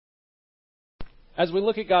As we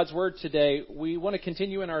look at God's Word today, we want to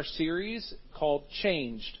continue in our series called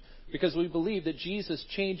Changed, because we believe that Jesus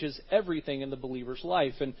changes everything in the believer's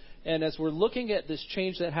life. And as we're looking at this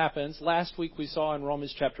change that happens, last week we saw in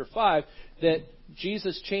Romans chapter 5 that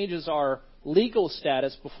Jesus changes our legal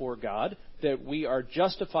status before God, that we are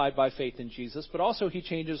justified by faith in Jesus, but also He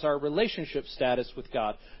changes our relationship status with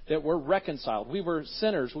God, that we're reconciled. We were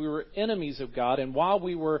sinners, we were enemies of God, and while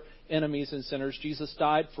we were enemies and sinners, Jesus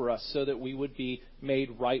died for us so that we would be made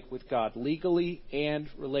right with God, legally and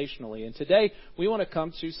relationally. And today we want to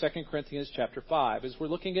come to 2 Corinthians chapter 5. As we're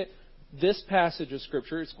looking at this passage of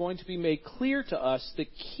Scripture, it's going to be made clear to us the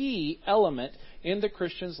key element in the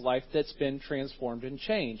Christian's life that's been transformed and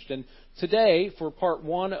changed. And today, for part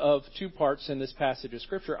one of two parts in this passage of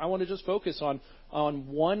Scripture, I want to just focus on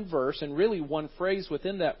one verse and really one phrase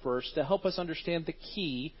within that verse to help us understand the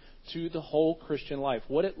key to the whole Christian life,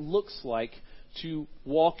 what it looks like to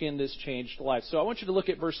walk in this changed life. So I want you to look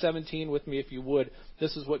at verse 17 with me if you would.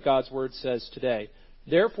 This is what God's Word says today.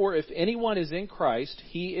 Therefore, if anyone is in Christ,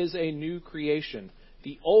 he is a new creation.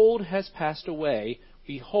 The old has passed away.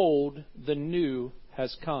 Behold, the new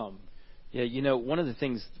has come. Yeah, you know, one of the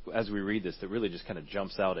things as we read this that really just kind of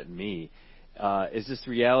jumps out at me is this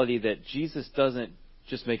reality that Jesus doesn't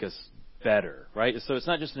just make us better, right? So it's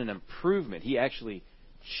not just an improvement. He actually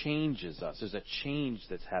changes us. There's a change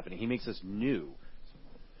that's happening. He makes us new.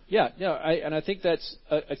 Yeah, and I think that's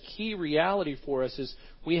a key reality for us is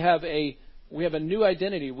we have a new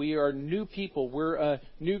identity. We are new people. We're a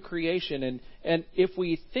new creation. And if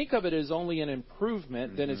we think of it as only an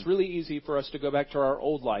improvement, then it's really easy for us to go back to our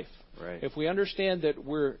old life. Right. If we understand that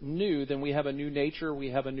we're new, then we have a new nature, we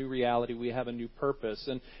have a new reality, we have a new purpose.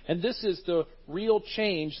 And this is the real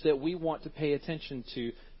change that we want to pay attention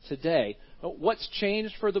to today. What's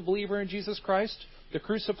changed for the believer in Jesus Christ? The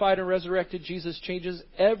crucified and resurrected Jesus changes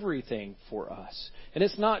everything for us. And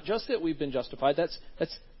it's not just that we've been justified. That's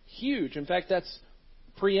huge. In fact, that's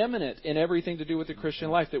preeminent in everything to do with the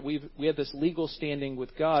Christian life, that we have this legal standing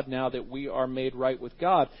with God now that we are made right with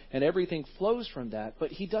God, and everything flows from that.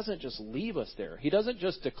 But He doesn't just leave us there. He doesn't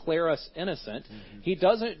just declare us innocent. He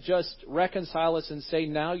doesn't just reconcile us and say,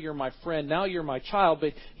 now you're my friend, now you're my child,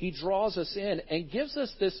 but He draws us in and gives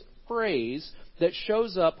us this phrase that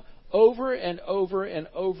shows up over and over and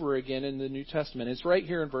over again in the New Testament. It's right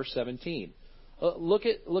here in verse 17. Look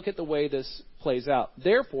at the way this plays out.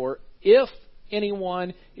 Therefore, if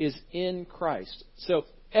anyone is in Christ. So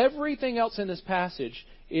everything else in this passage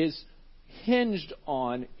is hinged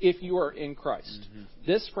on if you are in Christ.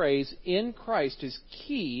 This phrase, in Christ, is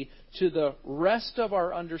key to the rest of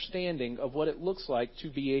our understanding of what it looks like to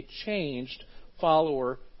be a changed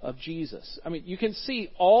follower of Jesus. I mean, you can see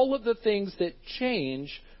all of the things that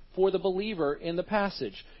change for the believer in the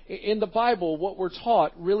passage. In the Bible, what we're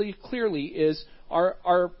taught really clearly is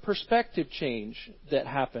our perspective change that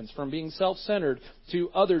happens from being self-centered to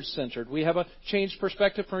others-centered. We have a changed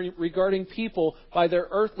perspective regarding people by their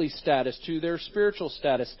earthly status to their spiritual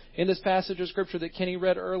status. In this passage of Scripture that Kenny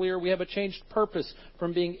read earlier, we have a changed purpose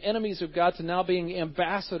from being enemies of God to now being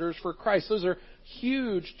ambassadors for Christ. Those are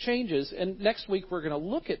huge changes, and next week we're going to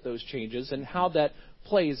look at those changes and how that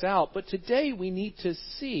plays out. But today we need to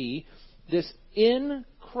see this in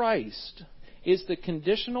Christ is the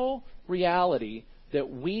conditional reality that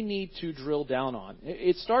we need to drill down on.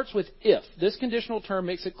 It starts with if. This conditional term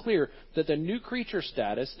makes it clear that the new creature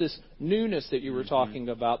status, this newness that you were talking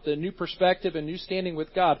about, the new perspective and new standing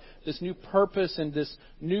with God, this new purpose and this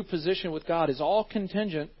new position with God is all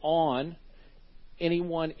contingent on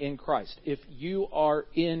anyone in Christ. If you are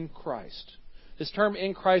in Christ. This term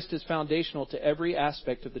in Christ is foundational to every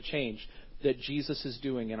aspect of the change that Jesus is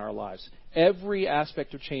doing in our lives. Every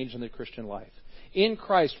aspect of change in the Christian life. In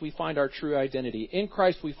Christ, we find our true identity. In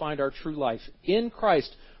Christ, we find our true life. In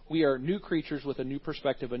Christ, we are new creatures with a new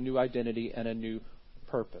perspective, a new identity, and a new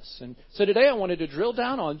purpose. And so today I wanted to drill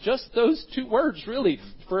down on just those two words, really,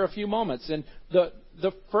 for a few moments. And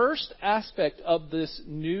the first aspect of this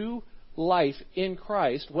new life in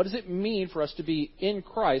Christ, what does it mean for us to be in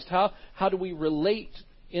Christ? How do we relate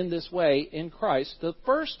in this way in Christ? The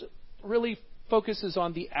first really focuses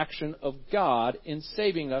on the action of God in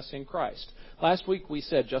saving us in Christ. Last week we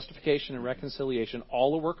said justification and reconciliation,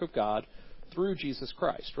 all the work of God through Jesus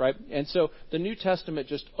Christ, right? And so the New Testament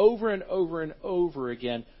just over and over and over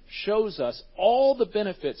again shows us all the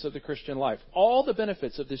benefits of the Christian life. All the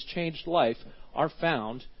benefits of this changed life are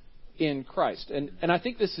found in Christ. And I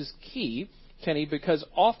think this is key, Kenny, because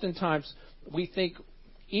oftentimes we think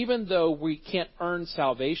even though we can't earn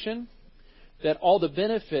salvation, that all the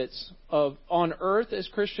benefits of on earth as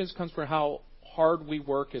Christians comes from how hard we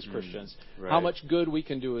work as Christians, right. how much good we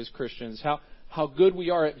can do as Christians, how good we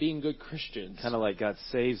are at being good Christians. Kind of like God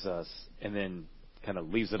saves us and then kind of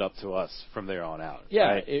leaves it up to us from there on out. Yeah,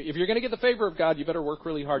 right? If you're going to get the favor of God, you better work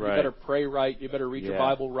really hard. Right. You better pray right. You better read your Yeah.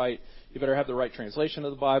 Bible right. You better have the right translation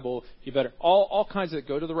of the Bible. You better all kinds of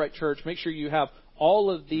go to the right church. Make sure you have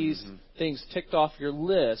all of these things ticked off your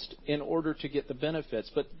list in order to get the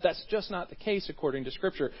benefits. But that's just not the case according to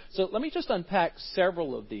Scripture. So let me just unpack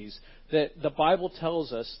several of these that the Bible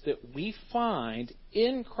tells us that we find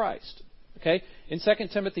in Christ. Okay? In 2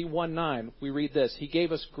 Timothy 1:9, we read this. He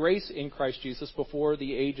gave us grace in Christ Jesus before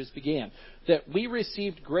the ages began. That we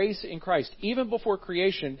received grace in Christ. Even before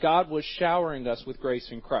creation, God was showering us with grace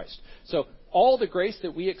in Christ. So all the grace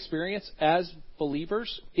that we experience as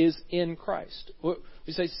believers is in Christ.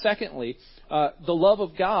 We say, secondly, the love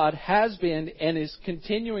of God has been and is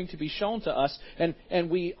continuing to be shown to us, and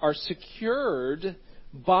we are secured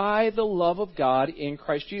by the love of God in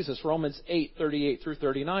Christ Jesus. Romans 8:38 through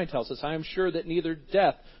 39 tells us, I am sure that neither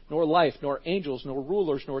death, nor life, nor angels, nor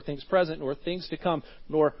rulers, nor things present, nor things to come,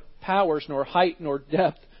 nor powers, nor height, nor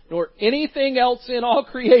depth, nor anything else in all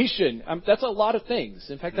creation. That's a lot of things.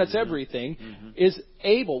 In fact, that's everything.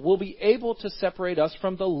 Will be able to separate us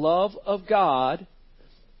from the love of God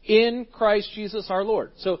in Christ Jesus our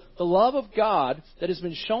Lord. So the love of God that has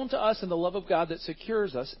been shown to us and the love of God that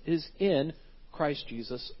secures us is in Christ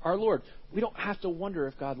Jesus our Lord. We don't have to wonder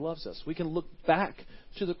if God loves us. We can look back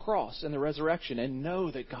to the cross and the resurrection and know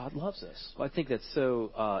that God loves us. Well, I think that's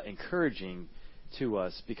so encouraging to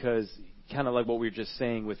us because kind of like what we were just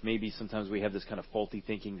saying with maybe sometimes we have this kind of faulty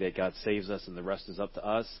thinking that God saves us and the rest is up to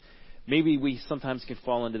us. Maybe we sometimes can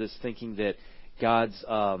fall into this thinking that God's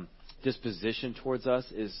disposition towards us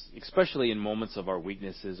is, especially in moments of our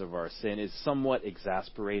weaknesses, of our sin, is somewhat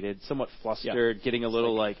exasperated, somewhat flustered, getting a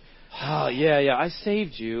little like, oh, yeah, I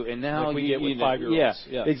saved you, and now like we you get with 5-year-olds.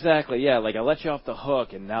 Yeah, exactly, yeah, like I let you off the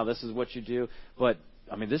hook, and now this is what you do. But,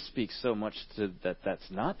 I mean, this speaks so much to that's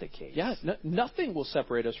not the case. Yeah, nothing will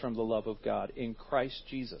separate us from the love of God in Christ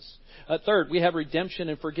Jesus. Third, we have redemption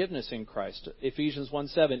and forgiveness in Christ. Ephesians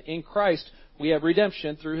 1:7, in Christ we have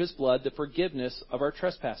redemption through His blood, the forgiveness of our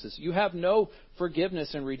trespasses. You have no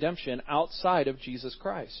forgiveness and redemption outside of Jesus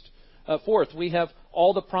Christ. Fourth, we have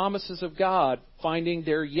all the promises of God finding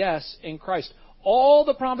their yes in Christ. All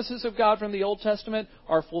the promises of God from the Old Testament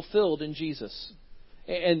are fulfilled in Jesus.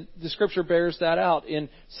 And the Scripture bears that out in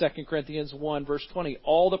 2 Corinthians 1, verse 20.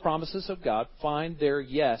 All the promises of God find their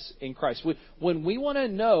yes in Christ. When we want to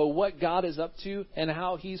know what God is up to and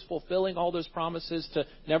how He's fulfilling all those promises to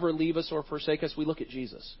never leave us or forsake us, we look at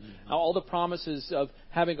Jesus. All the promises of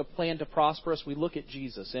having a plan to prosper us, we look at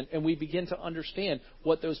Jesus. And we begin to understand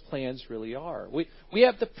what those plans really are. We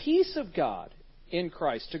have the peace of God in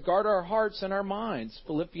Christ to guard our hearts and our minds.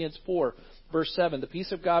 Philippians 4. Verse 7, the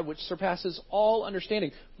peace of God which surpasses all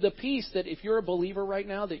understanding. The peace that if you're a believer right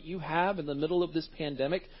now that you have in the middle of this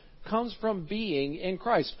pandemic comes from being in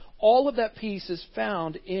Christ. All of that peace is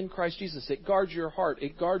found in Christ Jesus. It guards your heart.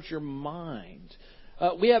 It guards your mind.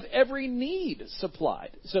 We have every need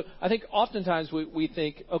supplied. So I think oftentimes we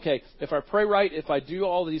think, okay, if I pray right, if I do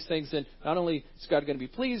all these things, then not only is God going to be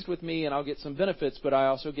pleased with me and I'll get some benefits, but I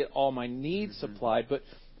also get all my needs supplied. But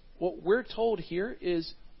what we're told here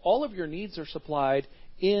is all of your needs are supplied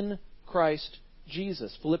in Christ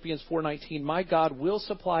Jesus. Philippians 4:19, my God will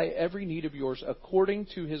supply every need of yours according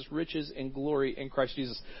to His riches and glory in Christ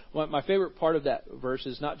Jesus. My favorite part of that verse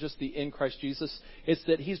is not just the in Christ Jesus, it's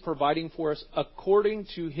that He's providing for us according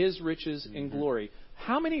to His riches and glory.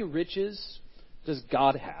 How many riches does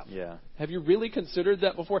God have? Yeah. Have you really considered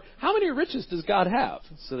that before? How many riches does God have?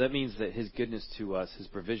 So that means that His goodness to us, His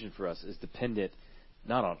provision for us is dependent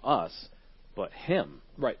not on us, but Him.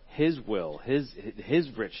 Right. His will, His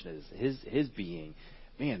richness, His being.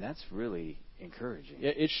 Man, that's really encouraging.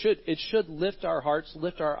 It should lift our hearts,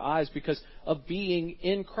 lift our eyes because of being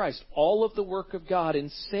in Christ. All of the work of God in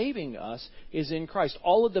saving us is in Christ.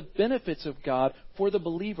 All of the benefits of God for the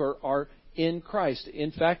believer are in Christ.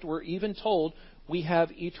 In fact, we're even told we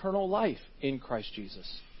have eternal life in Christ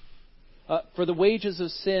Jesus. For the wages of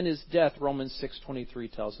sin is death, Romans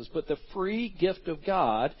 6:23 tells us. But the free gift of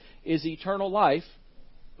God is eternal life.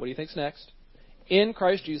 What do you think's next? In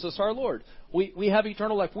Christ Jesus our Lord. We have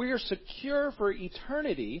eternal life. We are secure for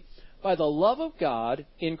eternity by the love of God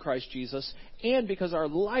in Christ Jesus and because our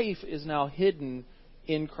life is now hidden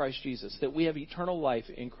in Christ Jesus, that we have eternal life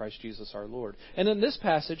in Christ Jesus our Lord. And then this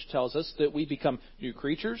passage tells us that we become new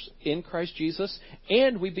creatures in Christ Jesus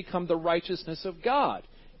and we become the righteousness of God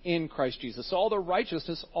in Christ Jesus. So all the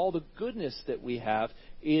righteousness, all the goodness that we have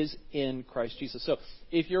is in Christ Jesus. So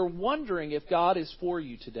if you're wondering if God is for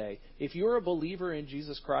you today, if you're a believer in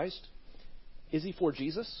Jesus Christ, is he for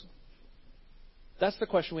Jesus? That's the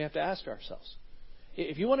question we have to ask ourselves.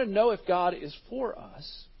 If you want to know if God is for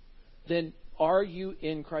us, then are you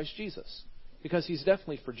in Christ Jesus? Because he's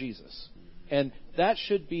definitely for Jesus. And that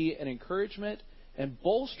should be an encouragement and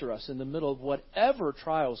bolster us in the middle of whatever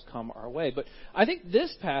trials come our way. But I think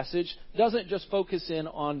this passage doesn't just focus in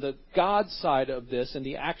on the God side of this and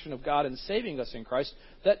the action of God in saving us in Christ.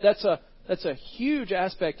 That's a huge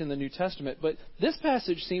aspect in the New Testament. But this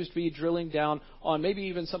passage seems to be drilling down on maybe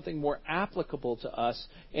even something more applicable to us,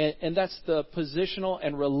 and that's the positional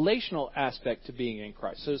and relational aspect to being in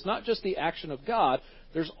Christ. So it's not just the action of God.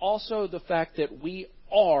 There's also the fact that we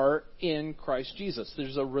are in Christ Jesus.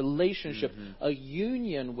 There's a relationship, a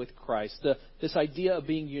union with Christ, this idea of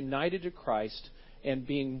being united to Christ and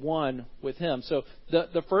being one with him. So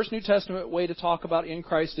the first New Testament way to talk about in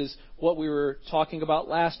Christ is what we were talking about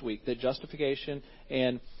last week, that justification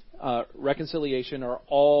and reconciliation are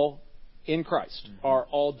all in Christ, are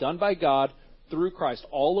all done by God through Christ,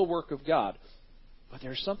 all the work of God. But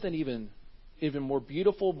there's something even more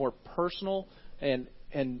beautiful, more personal,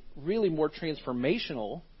 and really more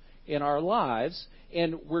transformational in our lives.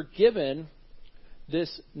 And we're given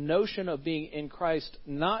this notion of being in Christ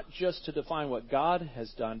not just to define what God has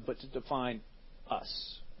done, but to define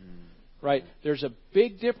us. Right? There's a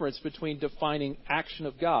big difference between defining action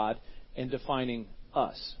of God and defining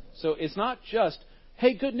us. So it's not just,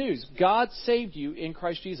 hey, good news, God saved you in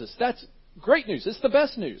Christ Jesus. That's great news. It's the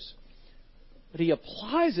best news. But he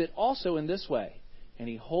applies it also in this way. And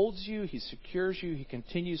he holds you, he secures you, he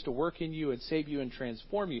continues to work in you and save you and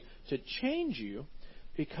transform you, to change you,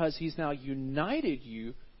 because he's now united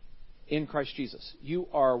you in Christ Jesus. You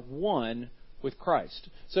are one with Christ.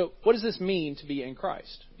 So what does this mean to be in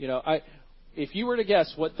Christ? If you were to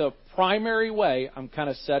guess what the primary way, I'm kind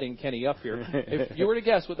of setting Kenny up here. If you were to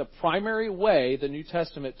guess what the primary way the New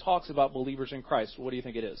Testament talks about believers in Christ, what do you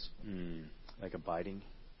think it is? Like abiding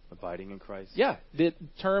in Christ? Yeah, the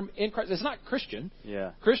term in Christ. It's not Christian.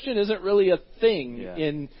 Yeah. Christian isn't really a thing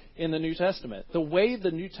in the New Testament. The way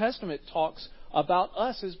the New Testament talks about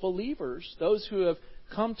us as believers, those who have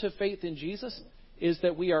come to faith in Jesus, is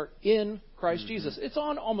that we are in Christ Jesus. It's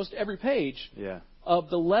on almost every page of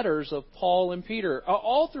the letters of Paul and Peter.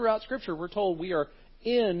 All throughout Scripture, we're told we are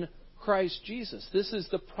in Christ Jesus. This is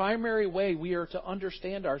the primary way we are to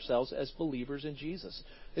understand ourselves as believers in Jesus.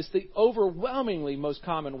 It's the overwhelmingly most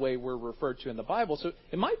common way we're referred to in the Bible. So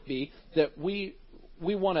it might be that we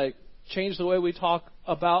want to change the way we talk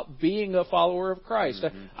about being a follower of Christ.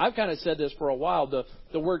 I've kind of said this for a while.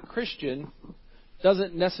 The word Christian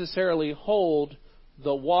doesn't necessarily hold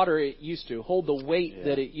the water it used to, hold the weight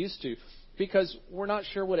that it used to, because we're not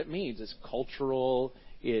sure what it means. It's cultural,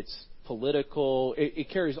 it's political, it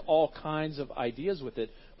carries all kinds of ideas with it.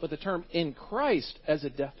 But the term in Christ as a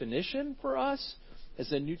definition for us, as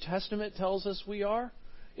the New Testament tells us we are,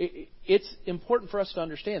 it's important for us to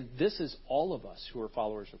understand this is all of us who are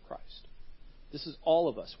followers of Christ. This is all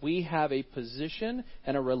of us. We have a position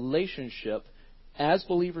and a relationship as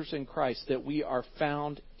believers in Christ that we are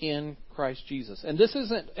found in Christ Jesus. And this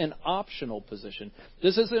isn't an optional position.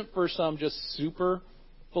 This isn't for some just super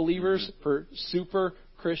believers, for super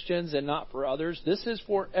Christians and not for others. This is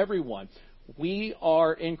for everyone. We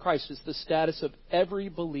are in Christ. It's the status of every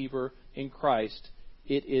believer in Christ.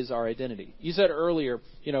 It is our identity. You said earlier,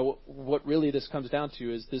 what really this comes down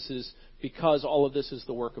to is this is because all of this is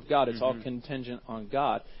the work of God. It's all contingent on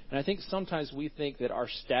God. And I think sometimes we think that our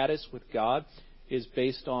status with God is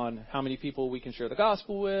based on how many people we can share the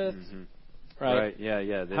gospel with. Right?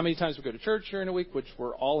 Yeah. How many times we go to church during a week, which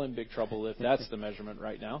we're all in big trouble if that's the measurement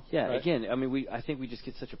right now. Yeah, right? Again, I think we just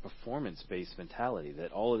get such a performance-based mentality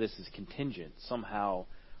that all of this is contingent somehow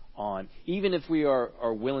on, even if we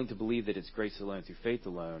are willing to believe that it's grace alone through faith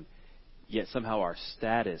alone, yet somehow our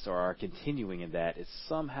status or our continuing in that is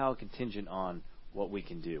somehow contingent on what we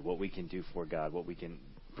can do for God, what we can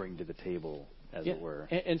bring to the table, as it were.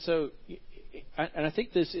 And so I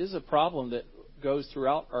think this is a problem that goes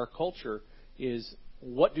throughout our culture, is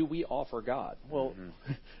what do we offer God? Well,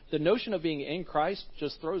 the notion of being in Christ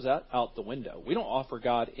just throws that out the window. We don't offer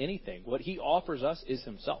God anything. What he offers us is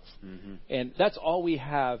himself. And that's all we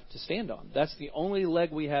have to stand on. That's the only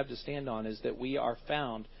leg we have to stand on, is that we are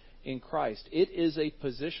found in Christ. It is a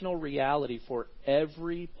positional reality for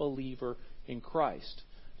every believer in Christ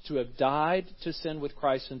to have died to sin with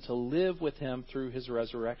Christ and to live with him through his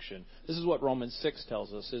resurrection. This is what Romans 6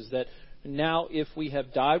 tells us, is that Now, if we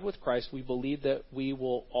have died with Christ, we believe that we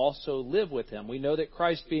will also live with him. We know that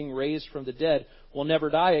Christ, being raised from the dead, will never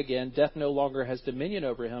die again. Death no longer has dominion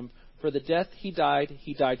over him. For the death he died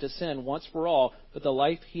to sin once for all. But the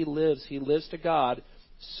life he lives to God.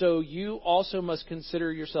 So you also must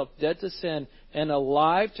consider yourself dead to sin and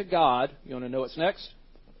alive to God. You want to know what's next?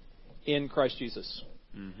 In Christ Jesus.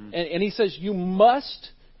 Mm-hmm. And he says you must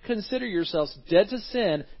consider yourselves dead to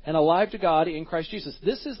sin and alive to God in Christ Jesus.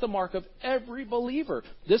 This is the mark of every believer.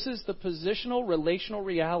 This is the positional, relational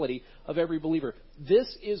reality of every believer.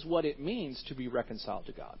 This is what it means to be reconciled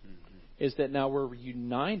to God. Mm-hmm. Is that now we're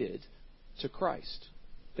united to Christ.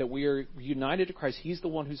 That we are united to Christ. He's the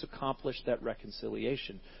one who's accomplished that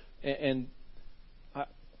reconciliation. And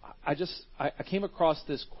I came across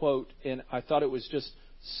this quote, and I thought it was just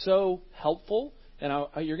so helpful. And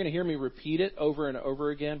you're going to hear me repeat it over and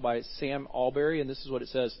over again by Sam Alberry. And this is what it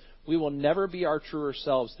says. We will never be our truer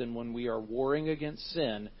selves than when we are warring against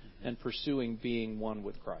sin and pursuing being one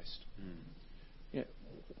with Christ.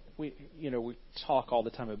 We talk all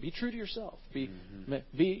the time about be true to yourself. Be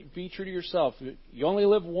true to yourself. You only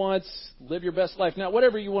live once. Live your best life. Now,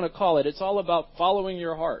 whatever you want to call it, it's all about following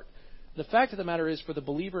your heart. The fact of the matter is, for the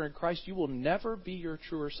believer in Christ, you will never be your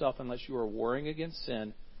truer self unless you are warring against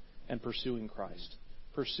sin and pursuing Christ.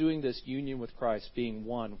 Pursuing this union with Christ, being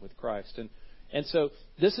one with Christ. And so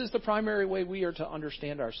this is the primary way we are to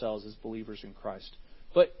understand ourselves as believers in Christ.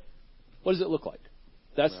 But what does it look like?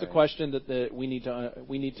 That's right. The question that we need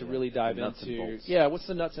to really dive into. Yeah, what's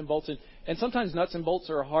the nuts and bolts? And sometimes nuts and bolts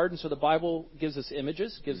are hard, and so the Bible gives us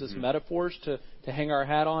images, gives us metaphors to hang our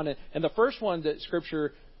hat on. And the first one that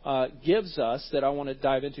Scripture gives us that I want to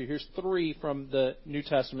dive into, here's 3 from the New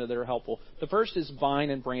Testament that are helpful. The first is vine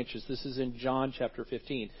and branches. This is in John chapter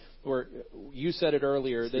 15. Where you said it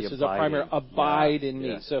earlier, this is a primary abide in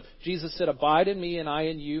me. Yeah. So Jesus said, abide in me and I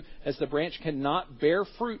in you, as the branch cannot bear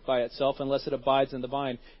fruit by itself unless it abides in the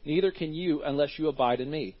vine. Neither can you unless you abide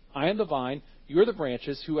in me. I am the vine, you are the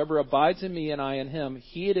branches. Whoever abides in me and I in him,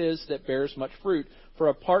 he it is that bears much fruit. For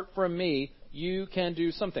apart from me, you can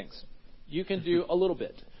do some things. You can do a little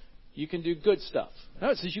bit. You can do good stuff.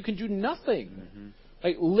 No, it says you can do nothing. Mm-hmm.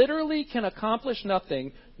 Like literally can accomplish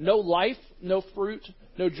nothing. No life, no fruit,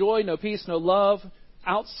 no joy, no peace, no love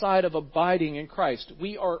outside of abiding in Christ.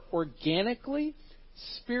 We are organically,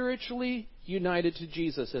 spiritually united to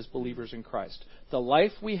Jesus as believers in Christ. The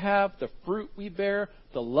life we have, the fruit we bear,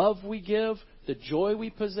 the love we give, the joy we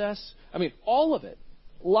possess. I mean, all of it.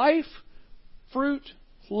 Life, fruit,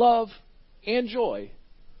 love, and joy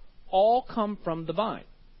all come from the vine.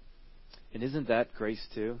 And isn't that grace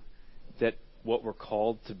too? That what we're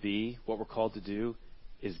called to be, what we're called to do,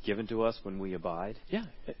 is given to us when we abide? Yeah.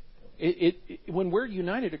 When we're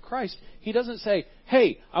united to Christ, He doesn't say,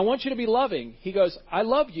 hey, I want you to be loving. He goes, I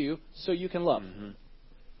love you so you can love. Mm-hmm.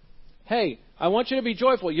 Hey, I want you to be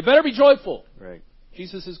joyful. You better be joyful. Right.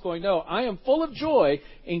 Jesus is going, no, I am full of joy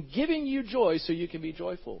and giving you joy so you can be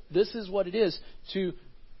joyful. This is what it is to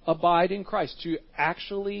abide in Christ, to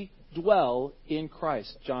actually dwell in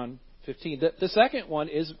Christ. John 15. The second one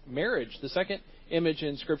is marriage. The second image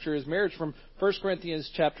in Scripture is marriage. From 1 Corinthians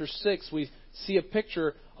chapter 6, we see a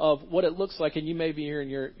picture of what it looks like. And you may be here and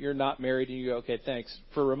you're not married and you go, okay, thanks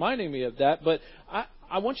for reminding me of that. But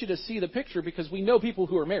I want you to see the picture because we know people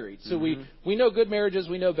who are married. So we know good marriages,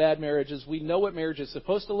 we know bad marriages, we know what marriage is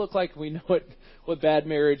supposed to look like, we know what bad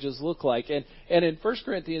marriages look like. And in 1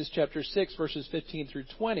 Corinthians chapter 6, verses 15 through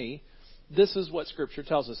 20, this is what Scripture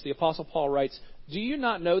tells us. The Apostle Paul writes, do you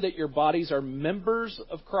not know that your bodies are members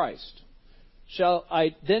of Christ? Shall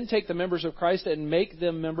I then take the members of Christ and make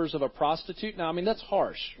them members of a prostitute? Now, I mean, that's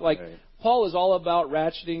harsh. Like, right. Paul is all about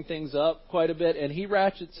ratcheting things up quite a bit, and he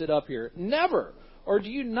ratchets it up here. Never. Or do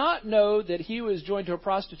you not know that he who is joined to a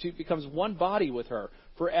prostitute becomes one body with her?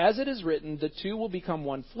 For as it is written, the two will become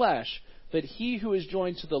one flesh, but he who is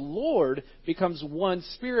joined to the Lord becomes one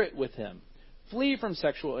spirit with him. Flee from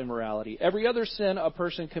sexual immorality. Every other sin a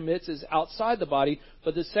person commits is outside the body,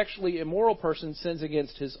 but the sexually immoral person sins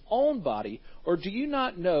against his own body. Or do you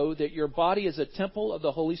not know that your body is a temple of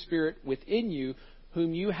the Holy Spirit within you,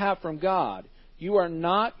 whom you have from God? You are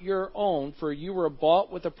not your own, for you were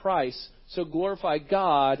bought with a price, so glorify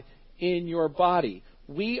God in your body.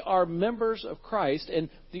 We are members of Christ, and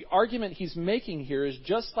the argument he's making here is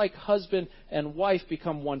just like husband and wife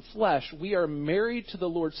become one flesh, we are married to the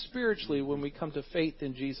Lord spiritually when we come to faith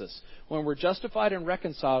in Jesus. When we're justified and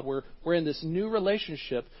reconciled, we're in this new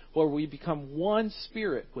relationship where we become one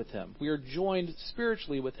spirit with Him. We are joined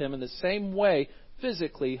spiritually with Him in the same way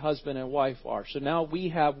physically husband and wife are. So now we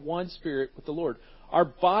have one spirit with the Lord. Our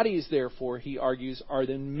bodies, therefore, he argues, are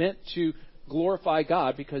then meant to glorify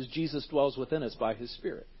God because Jesus dwells within us by his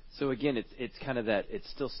Spirit. So again, it's kind of that. It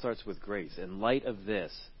still starts with grace. In light of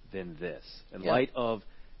this, then this. In light of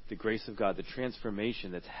the grace of God, the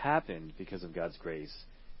transformation that's happened because of God's grace,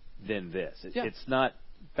 then this. It's not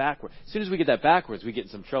backward. As soon as we get that backwards, we get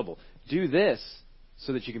in some trouble. Do this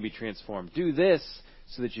so that you can be transformed. Do this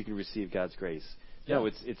so that you can receive God's grace. No,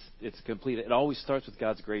 it's complete. It always starts with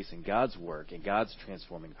God's grace and God's work and God's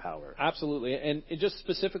transforming power. Absolutely. And just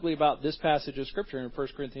specifically about this passage of Scripture in 1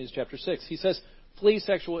 Corinthians chapter 6, he says, flee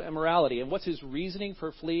sexual immorality. And what's his reasoning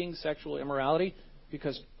for fleeing sexual immorality?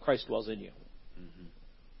 Because Christ dwells in you. Mm-hmm.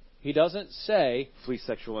 He doesn't say... Flee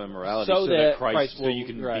sexual immorality so that Christ will, so you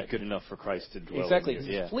can be good enough for Christ to dwell exactly. in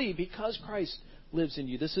you. Yeah. Flee because Christ lives in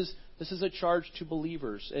you. This is a charge to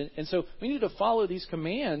believers. And so we need to follow these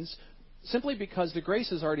commands simply because the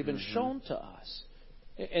grace has already been shown to us.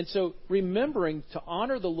 And so remembering to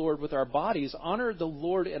honor the Lord with our bodies, honor the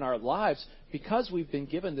Lord in our lives because we've been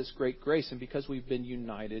given this great grace and because we've been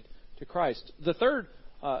united to Christ. The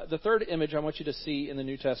third image I want you to see in the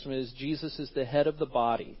New Testament is Jesus is the head of the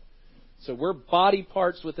body. So we're body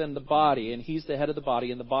parts within the body, and he's the head of the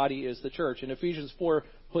body, and the body is the church. And Ephesians 4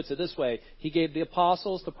 puts it this way. He gave the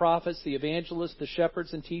apostles, the prophets, the evangelists, the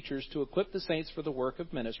shepherds, and teachers to equip the saints for the work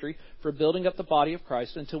of ministry, for building up the body of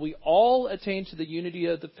Christ, until we all attain to the unity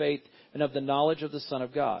of the faith and of the knowledge of the Son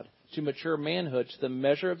of God, to mature manhood, to the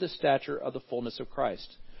measure of the stature of the fullness of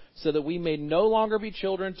Christ, so that we may no longer be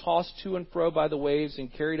children tossed to and fro by the waves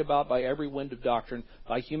and carried about by every wind of doctrine,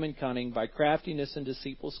 by human cunning, by craftiness and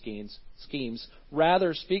deceitful schemes.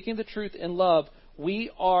 Rather, speaking the truth in love,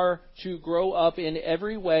 we are to grow up in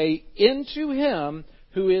every way into him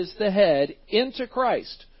who is the head, into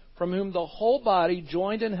Christ, from whom the whole body,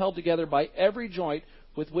 joined and held together by every joint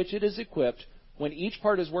with which it is equipped, when each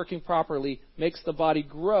part is working properly, makes the body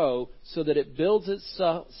grow so that it builds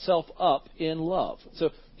itself up in love. So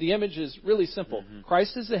the image is really simple. Mm-hmm.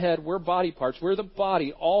 Christ is the head. We're body parts. We're the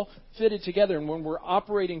body, all fitted together. And when we're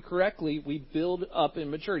operating correctly, we build up in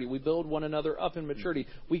maturity. We build one another up in maturity.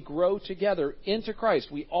 We grow together into Christ.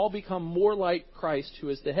 We all become more like Christ, who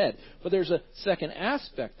is the head. But there's a second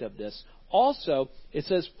aspect of this. Also, it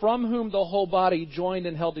says, from whom the whole body, joined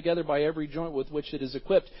and held together by every joint with which it is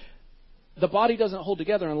equipped. The body doesn't hold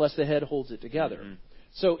together unless the head holds it together. Mm-hmm.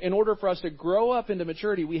 So in order for us to grow up into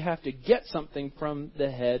maturity, we have to get something from the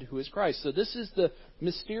head, who is Christ. So this is the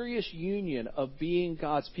mysterious union of being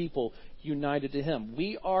God's people united to him.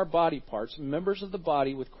 We are body parts, members of the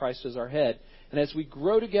body with Christ as our head. And as we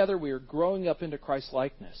grow together, we are growing up into Christ's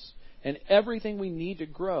likeness. And everything we need to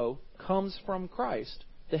grow comes from Christ,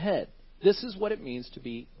 the head. This is what it means to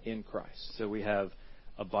be in Christ. So we have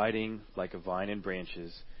abiding like a vine in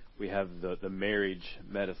branches. We have the marriage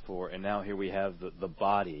metaphor, and now here we have the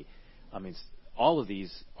body. I mean, all of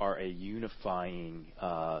these are a unifying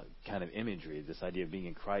kind of imagery, this idea of being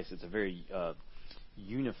in Christ. It's a very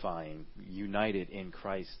unifying, united in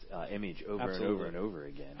Christ image over and over and over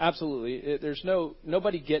again. Absolutely.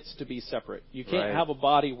 Nobody gets to be separate. You can't have a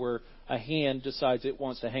body where a hand decides it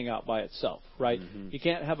wants to hang out by itself, right? Mm-hmm. You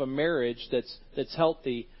can't have a marriage that's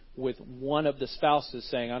healthy with one of the spouses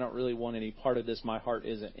saying, I don't really want any part of this, my heart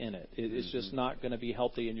isn't in it. It's just not going to be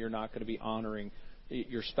healthy, and you're not going to be honoring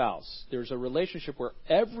your spouse. There's a relationship where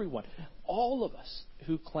everyone, all of us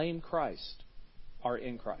who claim Christ are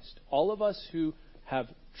in Christ. All of us who have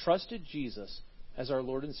trusted Jesus as our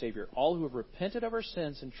Lord and Savior, all who have repented of our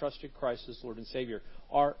sins and trusted Christ as Lord and Savior,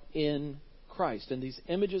 are in Christ. And these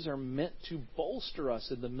images are meant to bolster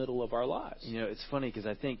us in the middle of our lives. You know, it's funny because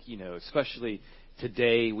I think, especially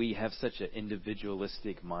today, we have such an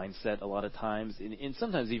individualistic mindset a lot of times, and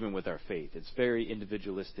sometimes even with our faith. It's very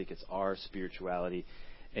individualistic. It's our spirituality.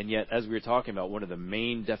 And yet, as we were talking about, one of the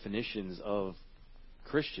main definitions of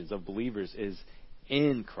Christians, of believers, is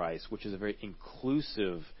in Christ, which is a very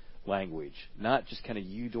inclusive language. Not just kind of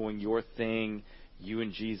you doing your thing, you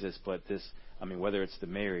and Jesus, but this, whether it's the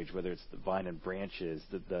marriage, whether it's the vine and branches,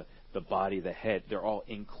 the body, the head, they're all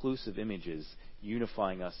inclusive images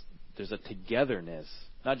unifying us. There's a togetherness,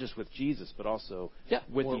 not just with Jesus, but also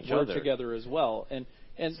with each other. We're together as well. And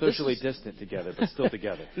socially distant together, but still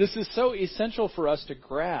together. This is so essential for us to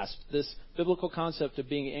grasp. This biblical concept of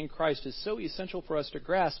being in Christ is so essential for us to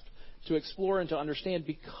grasp, to explore, and to understand,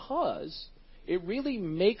 because it really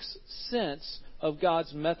makes sense of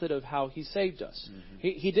God's method of how he saved us.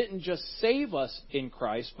 Mm-hmm. He didn't just save us in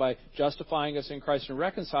Christ by justifying us in Christ and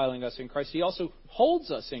reconciling us in Christ. He also holds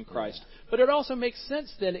us in Christ. Yeah. But it also makes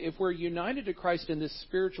sense then, if we're united to Christ in this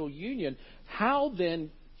spiritual union, how then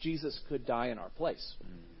Jesus could die in our place.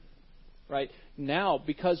 Mm-hmm. Right? Now,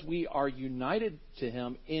 because we are united to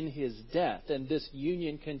him in his death, and this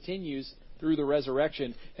union continues through the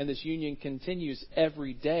resurrection, and this union continues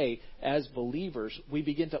every day as believers, we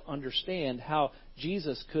begin to understand how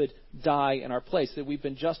Jesus could die in our place, that we've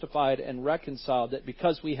been justified and reconciled, that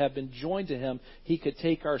because we have been joined to Him, He could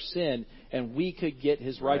take our sin and we could get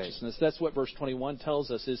His righteousness. Right. That's what verse 21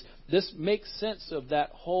 tells us. Is this makes sense of that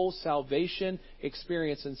whole salvation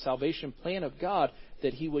experience and salvation plan of God,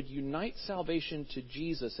 that He would unite salvation to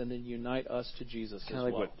Jesus and then unite us to Jesus as well.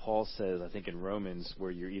 Kind of like what Paul says, I think, in Romans,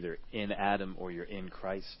 where you're either in Adam or you're in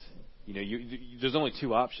Christ. You know, there's only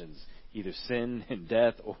two options: either sin and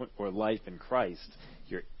death or life in Christ.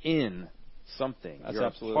 You're in something. That's you're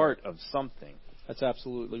absolutely a part right. of something. That's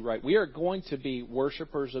absolutely right. We are going to be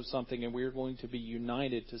worshipers of something, and we are going to be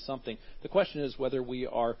united to something. The question is whether we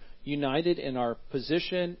are united in our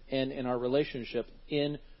position and in our relationship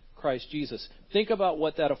in Christ Jesus. Think about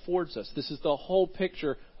what that affords us. This is the whole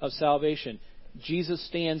picture of salvation. Jesus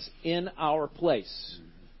stands in our place.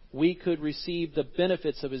 We could receive the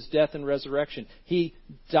benefits of His death and resurrection. He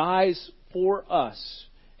dies for us,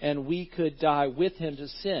 and we could die with Him to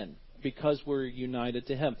sin because we're united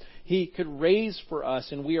to Him. He could raise for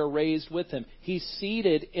us, and we are raised with Him. He's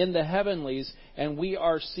seated in the heavenlies, and we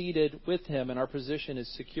are seated with Him, and our position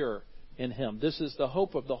is secure in Him. This is the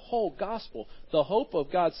hope of the whole gospel. The hope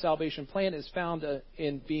of God's salvation plan is found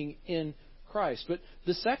in being in Christ. But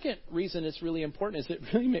the second reason it's really important is it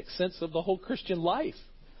really makes sense of the whole Christian life.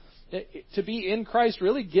 To be in Christ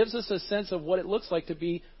really gives us a sense of what it looks like to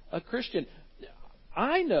be a Christian.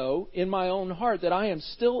 I know in my own heart that I am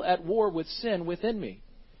still at war with sin within me.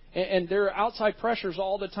 And there are outside pressures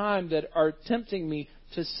all the time that are tempting me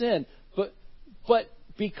to sin. But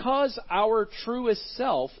because our truest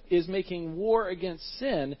self is making war against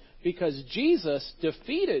sin, because Jesus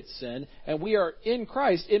defeated sin and we are in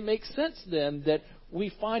Christ, it makes sense then that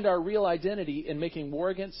we find our real identity in making war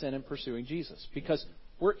against sin and pursuing Jesus. Because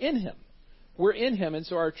we're in Him. We're in Him, and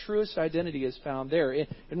so our truest identity is found there.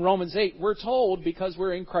 In Romans 8, we're told because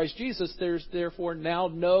we're in Christ Jesus, there's therefore now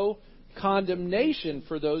no condemnation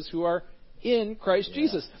for those who are in Christ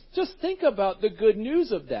Jesus. Just think about the good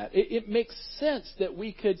news of that. It makes sense that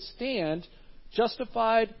we could stand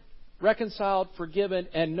justified, reconciled, forgiven,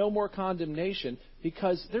 and no more condemnation,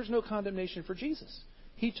 because there's no condemnation for Jesus.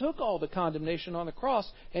 He took all the condemnation on the cross,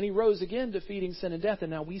 and He rose again, defeating sin and death,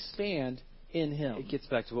 and now we stand in Him. It gets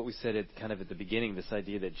back to what we said at the beginning, this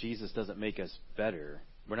idea that Jesus doesn't make us better.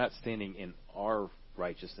 We're not standing in our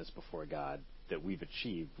righteousness before God that we've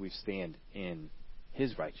achieved. We stand in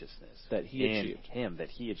His righteousness that He achieved. Him that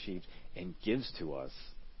He achieved and gives to us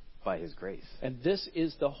by His grace. And this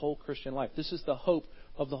is the whole Christian life. This is the hope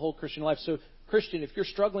of the whole Christian life. So, Christian, if you're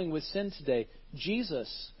struggling with sin today,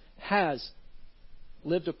 Jesus has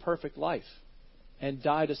lived a perfect life and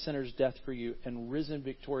died a sinner's death for you and risen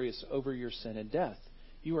victorious over your sin and death.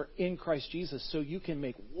 You are in Christ Jesus, so you can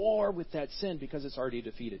make war with that sin because it's already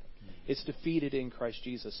defeated. It's defeated in Christ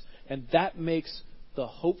Jesus. And that makes the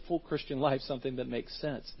hopeful Christian life something that makes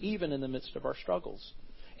sense, even in the midst of our struggles.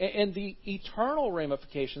 And the eternal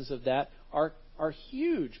ramifications of that are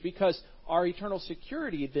huge, because our eternal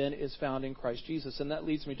security then is found in Christ Jesus. And that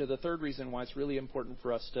leads me to the third reason why it's really important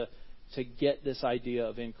for us to get this idea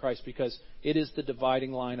of in Christ, because it is the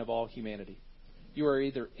dividing line of all humanity. You are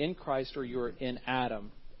either in Christ or you are in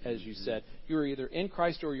Adam, as you said. You are either in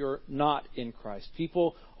Christ or you're not in Christ.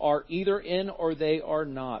 People are either in or they are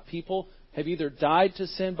not. People have either died to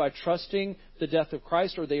sin by trusting the death of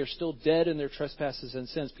Christ, or they are still dead in their trespasses and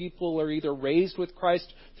sins. People are either raised with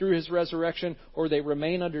Christ through His resurrection, or they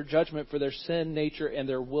remain under judgment for their sin nature and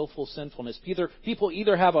their willful sinfulness. People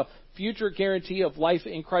either have a future guarantee of life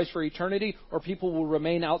in Christ for eternity, or people will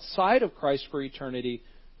remain outside of Christ for eternity,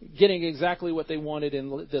 getting exactly what they wanted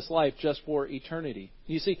in this life just for eternity.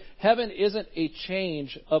 You see, heaven isn't a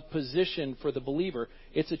change of position for the believer.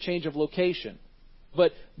 It's a change of location.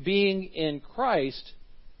 But being in Christ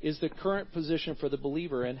is the current position for the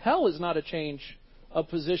believer. And hell is not a change of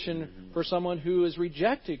position for someone who has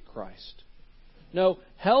rejected Christ. No,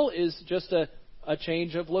 hell is just a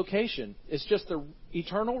change of location. It's just the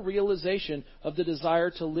eternal realization of the desire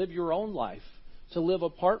to live your own life, to live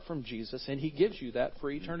apart from Jesus. And He gives you that for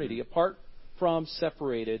eternity, apart from,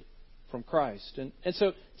 separated from Christ. And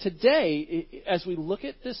so today, as we look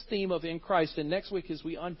at this theme of in Christ, and next week as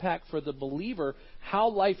we unpack for the believer how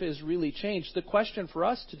life is really changed, the question for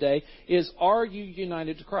us today is, are you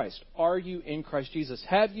united to Christ? Are you in Christ Jesus?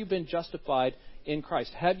 Have you been justified in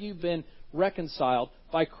Christ? Have you been reconciled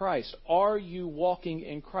by Christ? Are you walking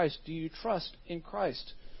in Christ? Do you trust in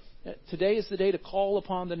Christ? Today is the day to call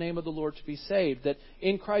upon the name of the Lord to be saved, that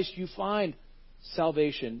in Christ you find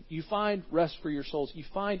salvation, you find rest for your souls, you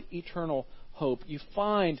find eternal hope. You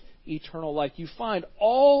find eternal life. You find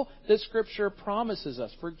all that Scripture promises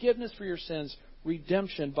us. Forgiveness for your sins,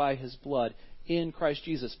 redemption by His blood in Christ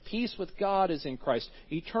Jesus. Peace with God is in Christ.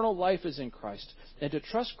 Eternal life is in Christ. And to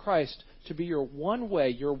trust Christ to be your one way,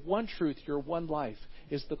 your one truth, your one life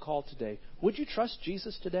is the call today. Would you trust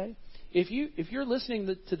Jesus today? If you're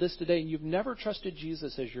listening to this today and you've never trusted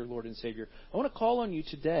Jesus as your Lord and Savior, I want to call on you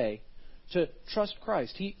today to trust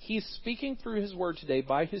Christ. He's speaking through His Word today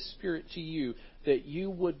by His Spirit to you that you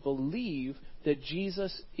would believe that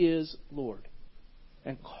Jesus is Lord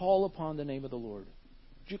and call upon the name of the Lord.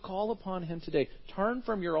 Would you call upon Him today? Turn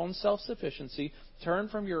from your own self-sufficiency. Turn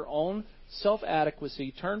from your own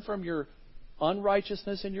self-adequacy. Turn from your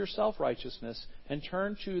unrighteousness and your self-righteousness and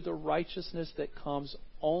turn to the righteousness that comes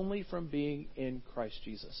only from being in Christ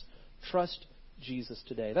Jesus. Trust Jesus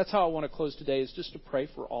today. That's how I want to close today, is just to pray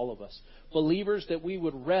for all of us. Believers, that we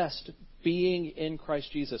would rest being in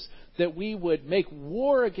Christ Jesus. That we would make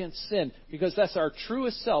war against sin, because that's our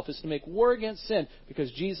truest self, is to make war against sin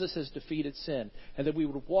because Jesus has defeated sin. And that we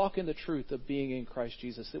would walk in the truth of being in Christ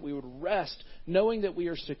Jesus. That we would rest knowing that we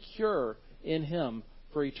are secure in Him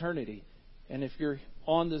for eternity. And if you're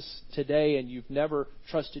on this today and you've never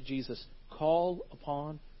trusted Jesus, call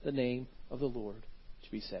upon the name of the Lord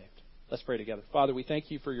to be saved. Let's pray together. Father, we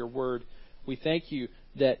thank You for Your Word. We thank You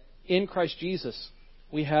that in Christ Jesus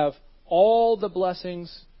we have all the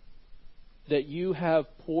blessings that You have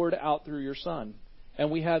poured out through Your Son.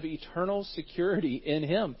 And we have eternal security in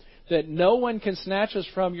Him, that no one can snatch us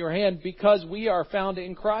from Your hand because we are found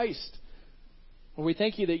in Christ. And we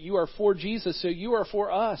thank You that You are for Jesus, so You are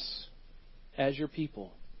for us as Your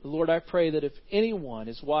people. Lord, I pray that if anyone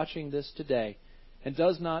is watching this today and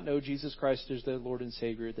does not know Jesus Christ as their Lord and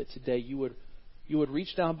Savior, that today you would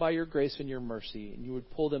reach down by Your grace and Your mercy, and You would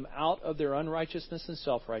pull them out of their unrighteousness and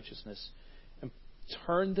self-righteousness and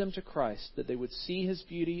turn them to Christ, that they would see His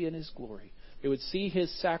beauty and His glory. They would see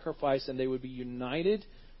His sacrifice, and they would be united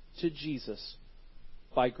to Jesus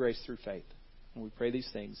by grace through faith. And we pray these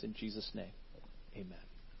things in Jesus' name. Amen.